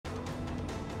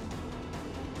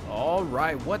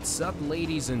Alright, what's up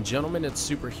ladies and gentlemen, it's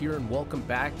Super here and welcome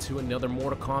back to another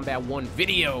Mortal Kombat 1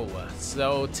 video.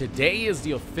 So today is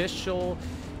the official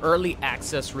early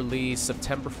access release,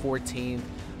 September 14th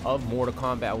of Mortal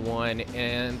Kombat 1,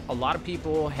 and a lot of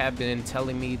people have been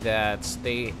telling me that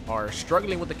they are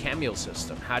struggling with the Kameo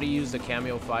system, how to use the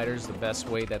Kameo fighters the best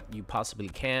way that you possibly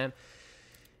can.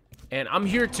 And I'm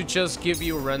here to just give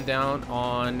you a rundown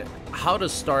on how to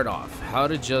start off, how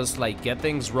to just like get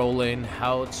things rolling,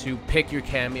 how to pick your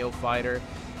Kameo fighter,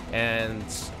 and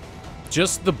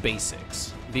just the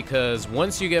basics. Because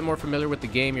once you get more familiar with the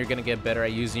game, you're gonna get better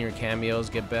at using your Kameos,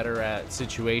 get better at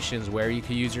situations where you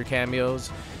can use your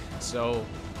Kameos. So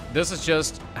this is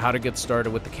just how to get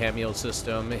started with the Kameo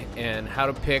system and how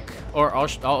to pick, or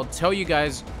I'll tell you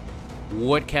guys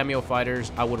what Kameo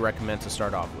fighters I would recommend to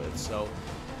start off with. So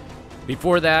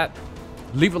before that,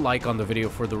 leave a like on the video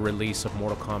for the release of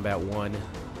Mortal Kombat 1.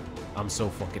 I'm so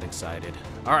fucking excited.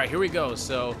 Alright, here we go.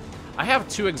 So, I have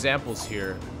two examples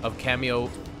here of Kameo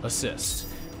assists.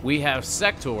 We have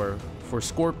Sector for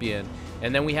Scorpion,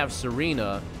 and then we have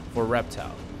Serena for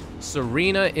Reptile.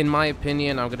 Serena, in my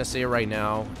opinion, I'm gonna say it right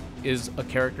now, is a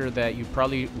character that you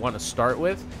probably want to start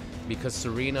with, because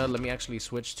Serena, let me actually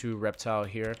switch to Reptile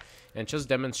here and just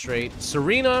demonstrate.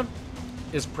 Serena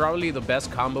is probably the best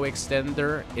combo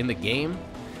extender in the game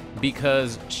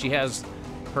because she has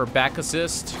her back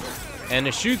assist and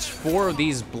it shoots 4 of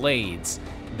these blades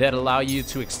that allow you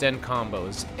to extend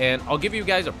combos. And I'll give you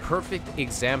guys a perfect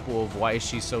example of why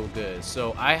she's so good.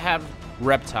 So I have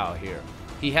Reptile here.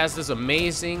 He has this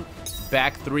amazing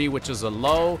back 3, which is a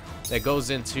low that goes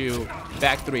into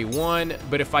back 3-1,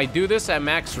 but if I do this at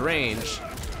max range,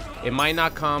 it might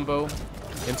not combo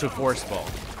into force ball,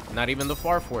 not even the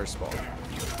far force ball.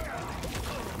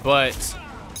 But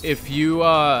if you,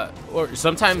 or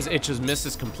sometimes it just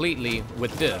misses completely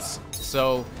with this.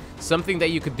 So something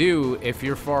that you could do if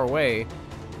you're far away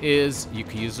is you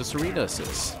could use the Serena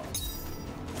assist.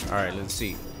 All right, let's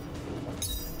see.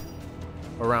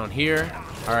 Around here.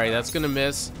 All right, that's gonna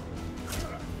miss.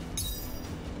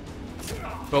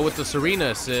 But with the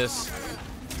Serena assist,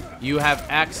 you have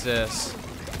access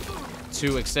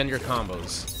to extend your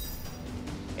combos.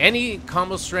 Any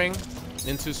combo string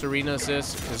into Serena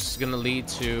assist is going to lead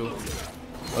to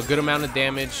a good amount of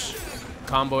damage,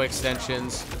 combo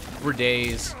extensions for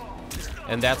days,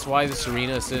 and that's why the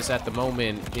Serena assist at the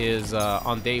moment is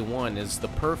on day 1 is the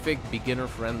perfect beginner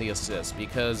friendly assist,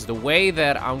 because the way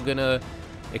that I'm gonna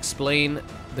explain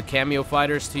the Kameo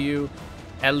fighters to you,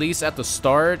 at least at the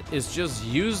start, is just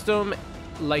use them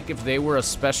like if they were a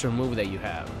special move that you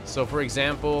have. So for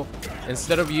example,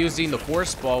 instead of using the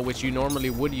force ball, which you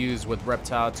normally would use with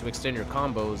Reptile to extend your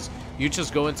combos, you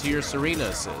just go into your Serena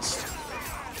assist,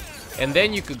 and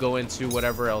then you could go into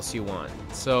whatever else you want.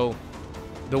 So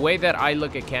the way that I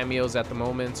look at Kameos at the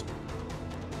moment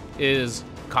is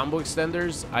combo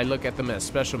extenders. I look at them as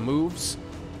special moves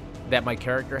that my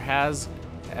character has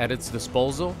at its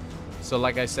disposal. So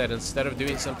like I said, instead of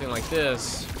doing something like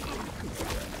this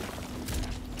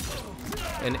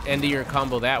and ending your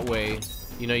combo that way,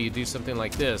 you know, you do something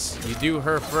like this. You do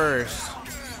her first,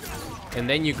 and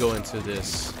then you go into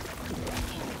this.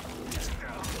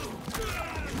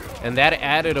 And that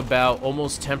added about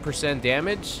almost 10%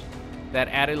 damage. That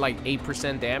added like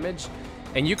 8% damage.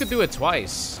 And you could do it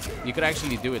twice. You could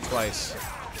actually do it twice.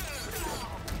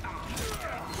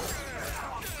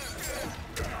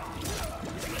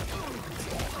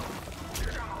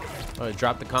 Oh, it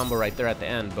dropped the combo right there at the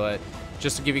end, but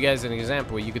just to give you guys an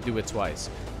example, you could do it twice.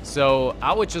 So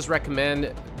I would just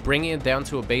recommend bringing it down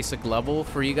to a basic level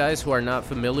for you guys who are not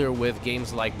familiar with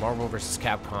games like Marvel vs.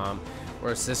 Capcom or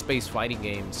assist-based fighting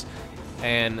games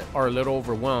and are a little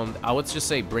overwhelmed. I would just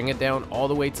say bring it down all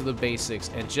the way to the basics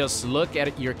and just look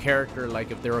at your character like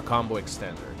if they're a combo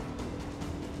extender.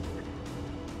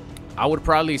 I would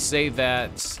probably say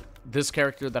that this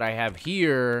character that I have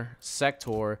here,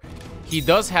 Sector, he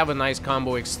does have a nice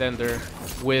combo extender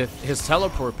with his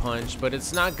teleport punch, but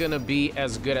it's not gonna be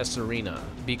as good as Serena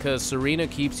because Serena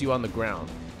keeps you on the ground.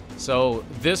 So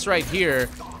this right here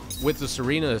with the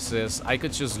Serena assist, I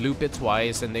could just loop it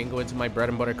twice and then go into my bread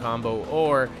and butter combo,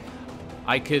 or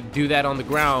I could do that on the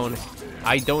ground.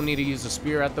 I don't need to use the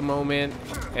spear at the moment,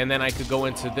 and then I could go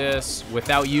into this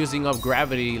without using up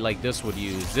gravity like this would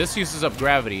use. This uses up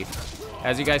gravity.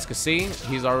 As you guys can see,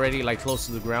 he's already like close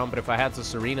to the ground, but if I had the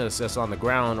Serena assist on the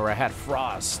ground, or I had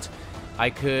Frost, I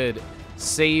could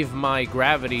save my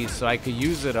gravity so I could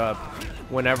use it up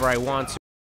whenever I want to.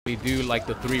 We do like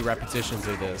the 3 repetitions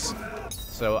of this.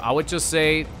 So I would just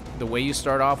say the way you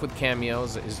start off with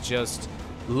Kameos is just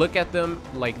look at them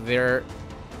like they're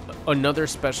another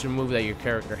special move that your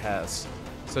character has.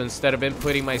 So instead of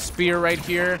inputting my spear right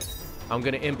here, I'm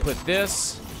gonna input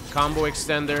this combo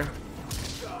extender,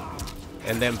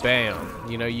 and then bam.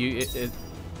 You know,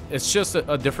 it's just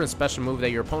a different special move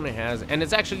that your opponent has, and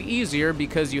it's actually easier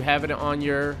because you have it on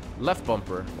your left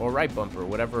bumper or right bumper,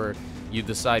 whatever you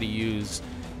decide to use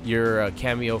your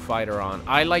Kameo fighter on.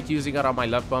 I like using it on my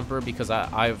left bumper because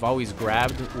I've always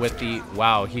grabbed with the...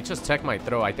 Wow, he just teched my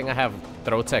throw. I think I have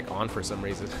throw tech on for some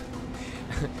reason.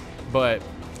 But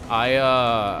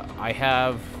I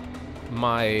have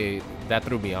my... That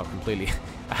threw me off completely.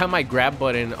 I have my grab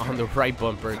button on the right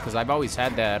bumper because I've always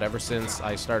had that ever since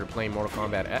I started playing Mortal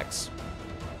Kombat X.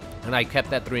 And I kept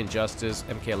that through Injustice,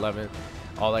 MK11,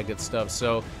 all that good stuff.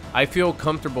 So I feel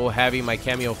comfortable having my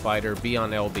Kameo fighter be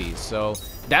on LB. So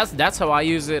that's how I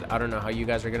use it. I don't know how you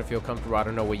guys are gonna feel comfortable. I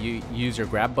don't know what you use your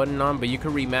grab button on, but you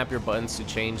can remap your buttons to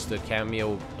change the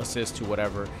Kameo assist to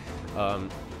whatever.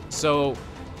 So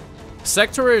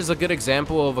Sector is a good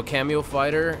example of a Kameo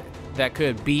fighter that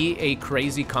could be a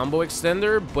crazy combo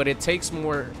extender, but it takes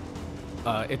more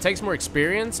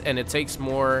experience and it takes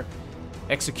more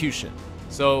execution.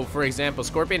 So for example,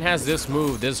 Scorpion has this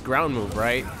move, this ground move,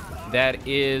 right? That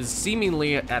is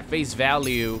seemingly at face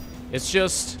value, it's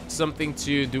just something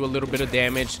to do a little bit of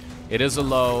damage. It is a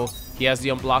low. He has the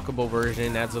unblockable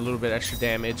version, adds a little bit extra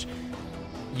damage.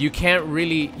 You can't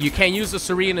use the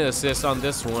Serena assist on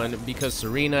this one because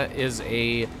Serena is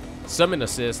a summon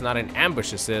assist, not an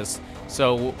ambush assist.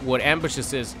 So what ambush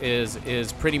assist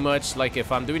is pretty much like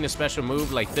if I'm doing a special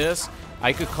move like this,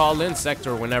 I could call in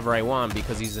Sector whenever I want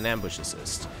because he's an ambush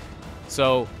assist.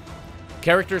 So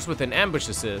characters with an ambush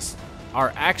assist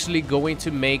are actually going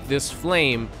to make this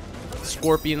flame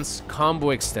Scorpion's combo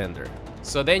extender.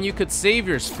 So then you could save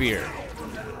your spear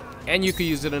and you could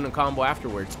use it in a combo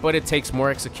afterwards, but it takes more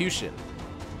execution.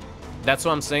 That's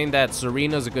why I'm saying that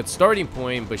Serena's a good starting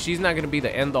point, but she's not going to be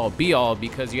the end-all be-all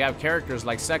because you have characters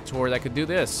like Sector that could do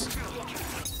this.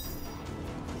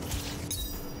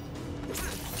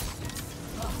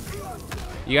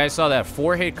 You guys saw that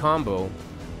 4-hit combo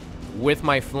with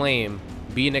my flame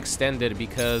being extended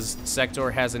because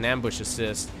Sector has an ambush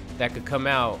assist that could come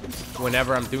out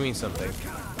whenever I'm doing something.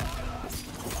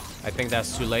 I think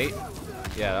that's too late.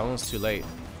 Yeah, that one's too late.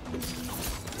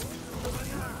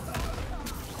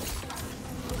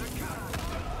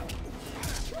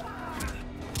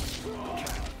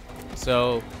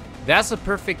 So that's a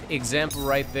perfect example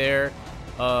right there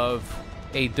of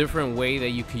a different way that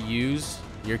you could use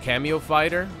your Kameo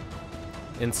fighter.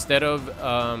 Instead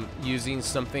of using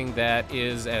something that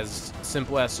is as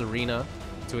simple as Serena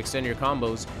to extend your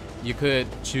combos, you could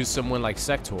choose someone like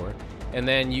Sector. And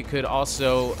then you could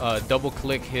also double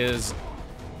click his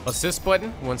assist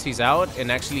button once he's out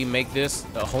and actually make this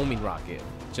a homing rocket.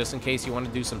 Just in case you want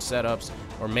to do some setups,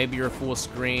 or maybe you're full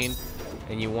screen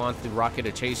and you want the rocket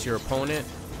to chase your opponent.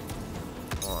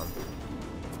 Hold on.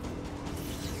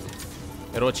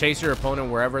 It'll chase your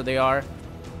opponent wherever they are.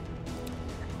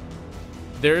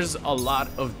 There's a lot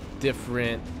of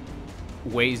different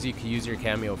ways you can use your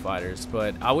Kameo fighters,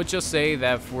 but I would just say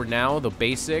that for now, the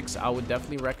basics, I would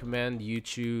definitely recommend you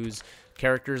choose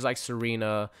characters like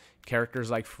Serena,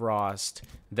 characters like Frost,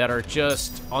 that are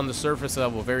just on the surface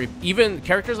level very... Even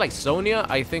characters like Sonya,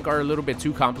 I think, are a little bit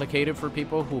too complicated for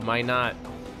people who might not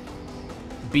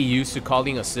be used to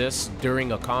calling assists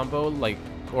during a combo, like,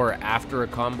 or after a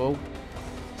combo.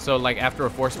 So like after a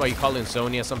force fight, you call in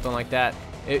Sonya, something like that.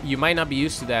 You might not be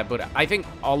used to that, but I think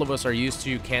all of us are used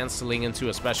to canceling into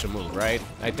a special move, right?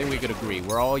 I think we could agree.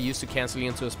 We're all used to canceling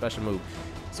into a special move.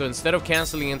 So instead of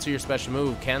canceling into your special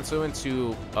move, cancel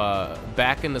into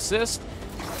back and assist,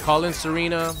 call in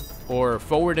Serena, or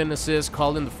forward and assist,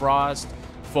 call in the Frost,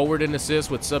 forward and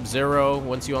assist with Sub-Zero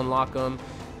once you unlock them.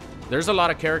 There's a lot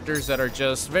of characters that are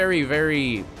just very,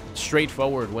 very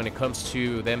straightforward when it comes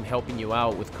to them helping you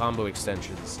out with combo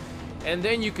extensions. And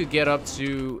then you could get up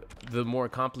to the more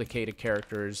complicated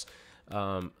characters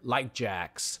like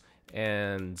Jax,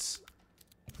 and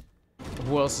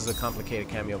who else is a complicated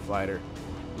Kameo fighter?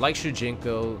 Like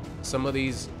Shujinko, some of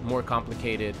these more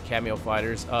complicated Kameo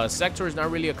fighters. Sector is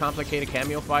not really a complicated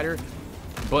Kameo fighter,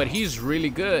 but he's really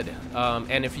good.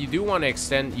 And if you do want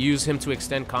to use him to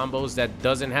extend combos, that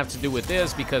doesn't have to do with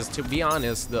this, because to be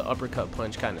honest, the uppercut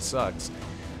punch kind of sucks.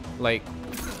 Like,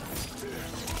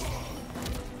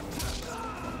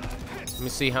 let me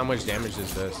see how much damage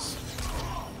is this.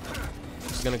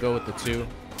 Just gonna go with the 2.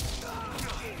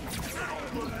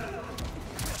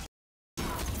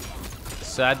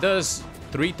 So that does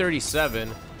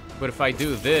 337, but if I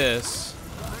do this,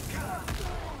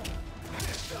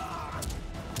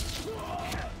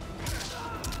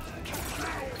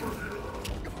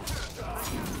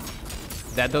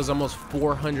 that does almost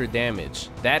 400 damage.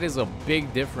 That is a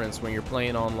big difference when you're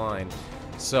playing online.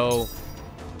 So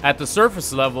at the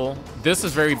surface level, this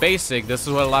is very basic. This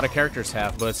is what a lot of characters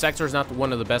have, but Sector is not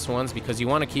one of the best ones because you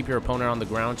want to keep your opponent on the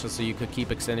ground just so you could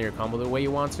keep extending your combo the way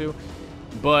you want to.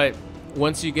 But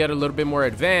once you get a little bit more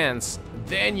advanced,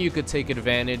 then you could take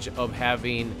advantage of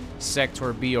having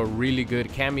Sector be a really good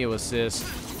Kameo assist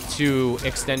to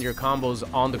extend your combos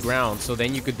on the ground, so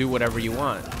then you could do whatever you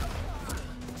want.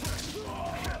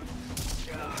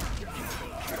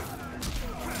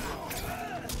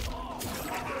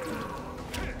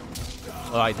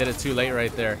 Oh, I did it too late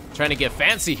right there. Trying to get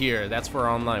fancy here. That's for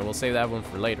online. We'll save that one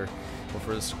for later, or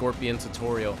for the Scorpion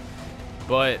tutorial.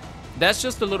 But that's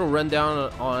just a little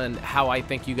rundown on how I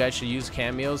think you guys should use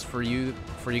Kameos for you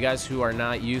guys who are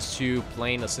not used to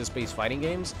playing assist-based fighting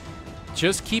games.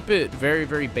 Just keep it very,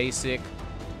 very basic.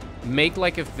 Make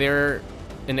like if they're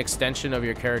an extension of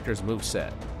your character's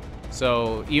moveset.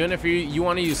 So even if you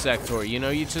want to use Sector, you know,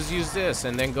 you just use this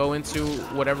and then go into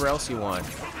whatever else you want.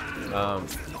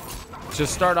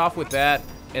 Just start off with that,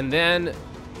 and then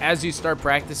as you start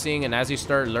practicing and as you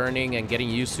start learning and getting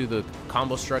used to the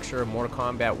combo structure of Mortal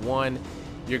Kombat 1,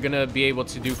 you're gonna be able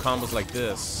to do combos like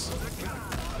this.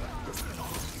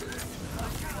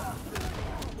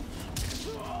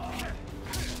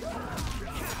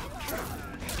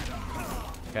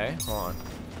 Okay, hold on.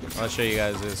 I'll show you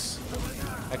guys this.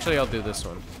 Actually, I'll do this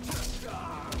one.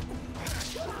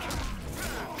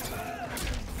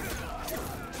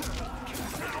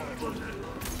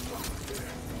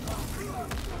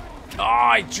 Oh,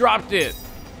 I dropped it.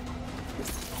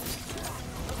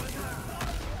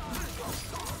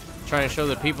 Trying to show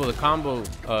the people the combo,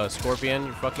 Scorpion.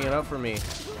 You're fucking it up for me.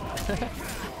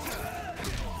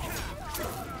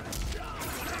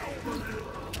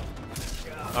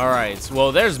 Alright,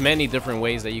 well, there's many different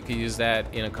ways that you could use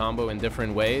that in a combo in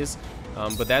different ways.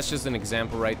 But that's just an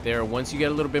example right there. Once you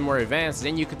get a little bit more advanced,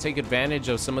 then you could take advantage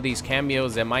of some of these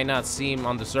cameos that might not seem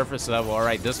on the surface level. All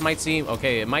right, this might seem,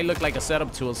 okay, it might look like a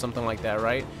setup tool, something like that,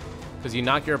 right? Because you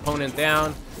knock your opponent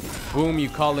down, boom, you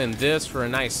call in this for a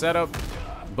nice setup.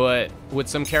 But with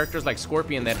some characters like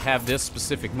Scorpion that have this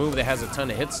specific move that has a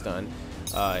ton of hit stun,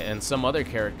 and some other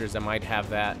characters that might have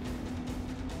that,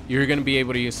 you're going to be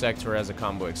able to use Sector as a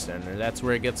combo extender. That's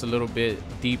where it gets a little bit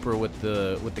deeper with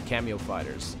the Kameo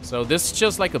fighters. So this is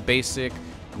just like a basic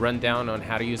rundown on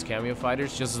how to use Kameo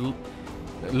fighters. Just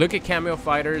look at Kameo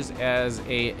fighters as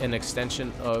an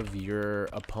extension of your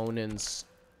opponent's,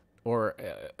 or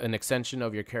an extension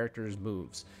of your character's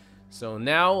moves. So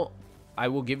now I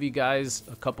will give you guys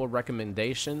a couple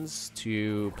recommendations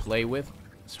to play with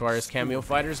as far as Kameo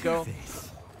fighters go.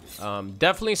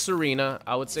 Definitely Serena.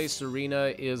 I would say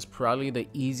Serena is probably the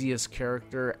easiest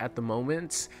character at the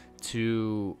moment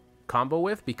to combo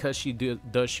with because she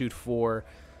does shoot 4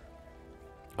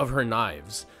 of her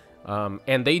knives.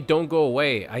 And they don't go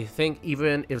away. I think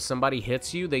even if somebody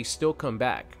hits you, they still come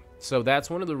back. So that's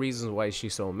one of the reasons why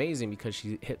she's so amazing, because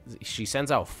she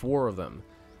sends out 4 of them.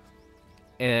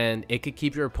 And it could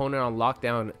keep your opponent on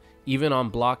lockdown, even on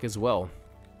block as well,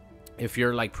 if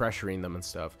you're like pressuring them and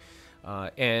stuff.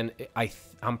 And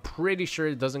I'm pretty sure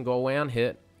it doesn't go away on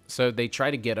hit. So they try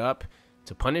to get up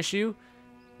to punish you.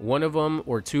 One of them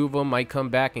or 2 of them might come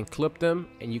back and clip them,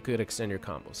 and you could extend your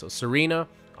combo. So Serena,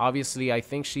 obviously, I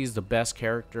think she's the best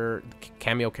character,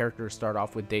 Kameo character to start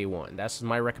off with day 1. That's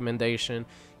my recommendation.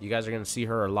 You guys are going to see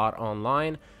her a lot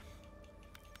online.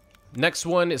 Next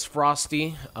one is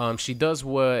Frosty. She does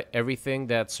everything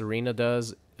that Serena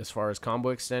does as far as combo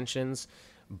extensions,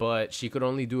 but she could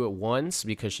only do it once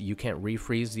because you can't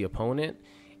refreeze the opponent.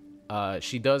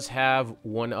 She does have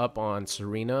one up on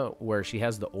Serena where she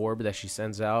has the orb that she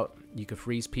sends out. You could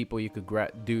freeze people, you could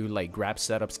do like grab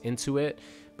setups into it.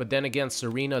 But then again,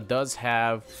 Serena does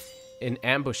have an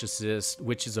ambush assist,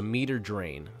 which is a meter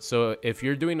drain. So if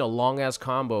you're doing a long ass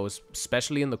combo,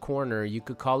 especially in the corner, you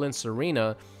could call in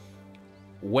Serena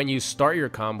when you start your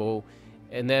combo,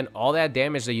 and then all that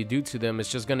damage that you do to them is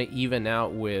just going to even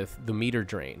out with the meter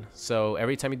drain. So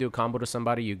every time you do a combo to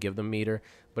somebody, you give them meter.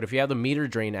 But if you have the meter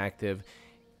drain active,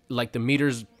 like the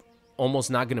meter's almost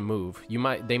not going to move.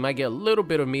 They might get a little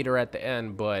bit of meter at the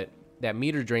end, but that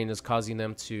meter drain is causing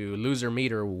them to lose their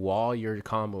meter while you're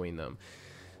comboing them.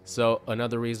 So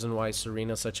another reason why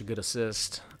Serena's such a good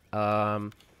assist.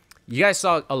 You guys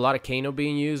saw a lot of Kano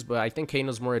being used, but I think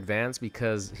Kano's more advanced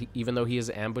because even though he is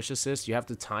an ambush assist, you have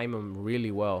to time him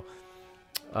really well.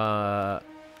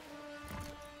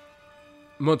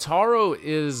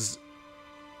 Motaro's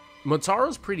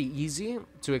pretty easy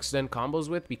to extend combos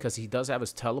with because he does have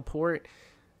his teleport.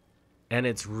 and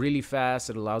it's really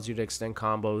fast. It allows you to extend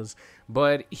combos,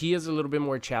 but he is a little bit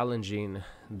more challenging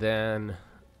than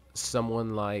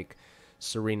someone like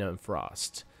Serena and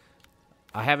Frost.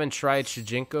 I haven't tried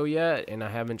Shujinko yet, and I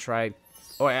haven't tried...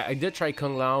 Oh, I did try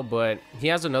Kung Lao, but he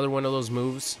has another one of those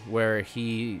moves where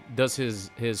he does his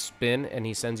spin and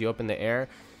he sends you up in the air.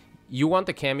 You want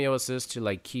the Kameo assist to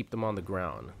like keep them on the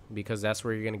ground, because that's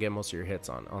where you're gonna get most of your hits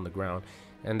on the ground,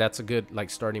 and that's a good like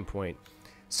starting point.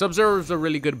 Sub-Zero is a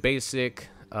really good basic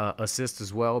assist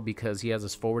as well, because he has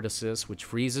his forward assist, which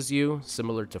freezes you,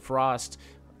 similar to Frost.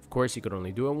 Of course, you could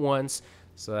only do it once.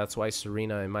 So that's why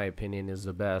Serena, in my opinion, is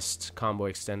the best combo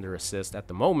extender assist at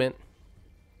the moment.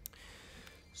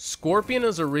 Scorpion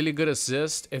is a really good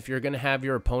assist if you're going to have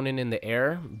your opponent in the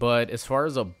air. But as far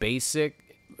as a basic,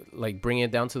 like bringing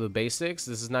it down to the basics,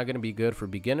 this is not going to be good for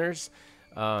beginners.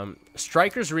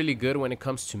 Striker's really good when it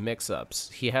comes to mix-ups.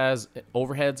 He has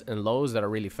overheads and lows that are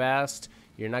really fast.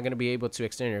 You're not going to be able to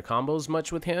extend your combos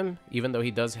much with him, even though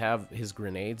he does have his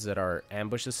grenades that are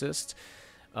ambush assist.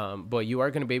 But you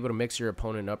are going to be able to mix your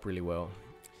opponent up really well.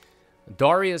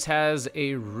 Darius has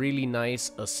a really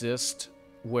nice assist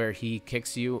where he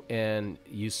kicks you and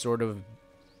you sort of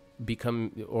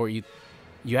become, or you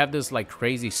have this like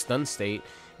crazy stun state,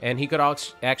 and he could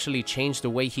actually change the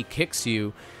way he kicks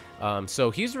you. So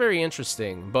he's very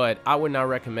interesting, but I would not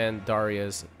recommend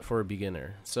Darius for a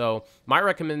beginner. So my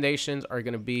recommendations are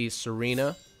going to be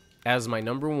Serena as my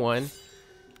number 1.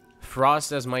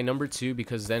 Frost as my number 2,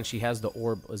 because then she has the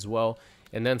orb as well,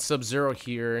 and then Sub-Zero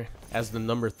here as the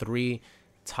number 3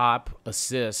 top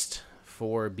assist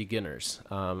for beginners.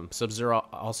 Sub-Zero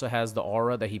also has the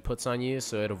aura that he puts on you,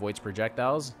 so it avoids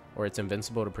projectiles, or it's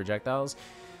invincible to projectiles,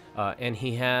 and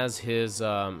he has his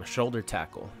shoulder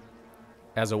tackle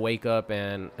as a wake up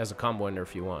and as a combo ender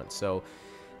if you want. So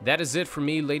that is it for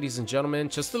me, ladies and gentlemen.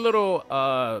 Just a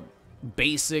little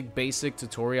basic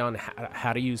tutorial on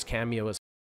how to use Kameos,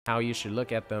 how you should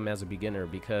look at them as a beginner,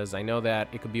 because I know that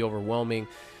it could be overwhelming,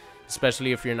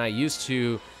 especially if you're not used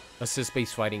to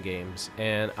assist-based fighting games.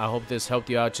 And I hope this helped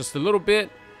you out just a little bit,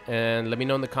 and let me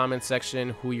know in the comment section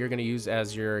who you're going to use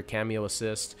as your Kameo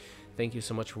assist. Thank you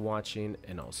so much for watching,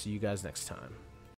 and I'll see you guys next time.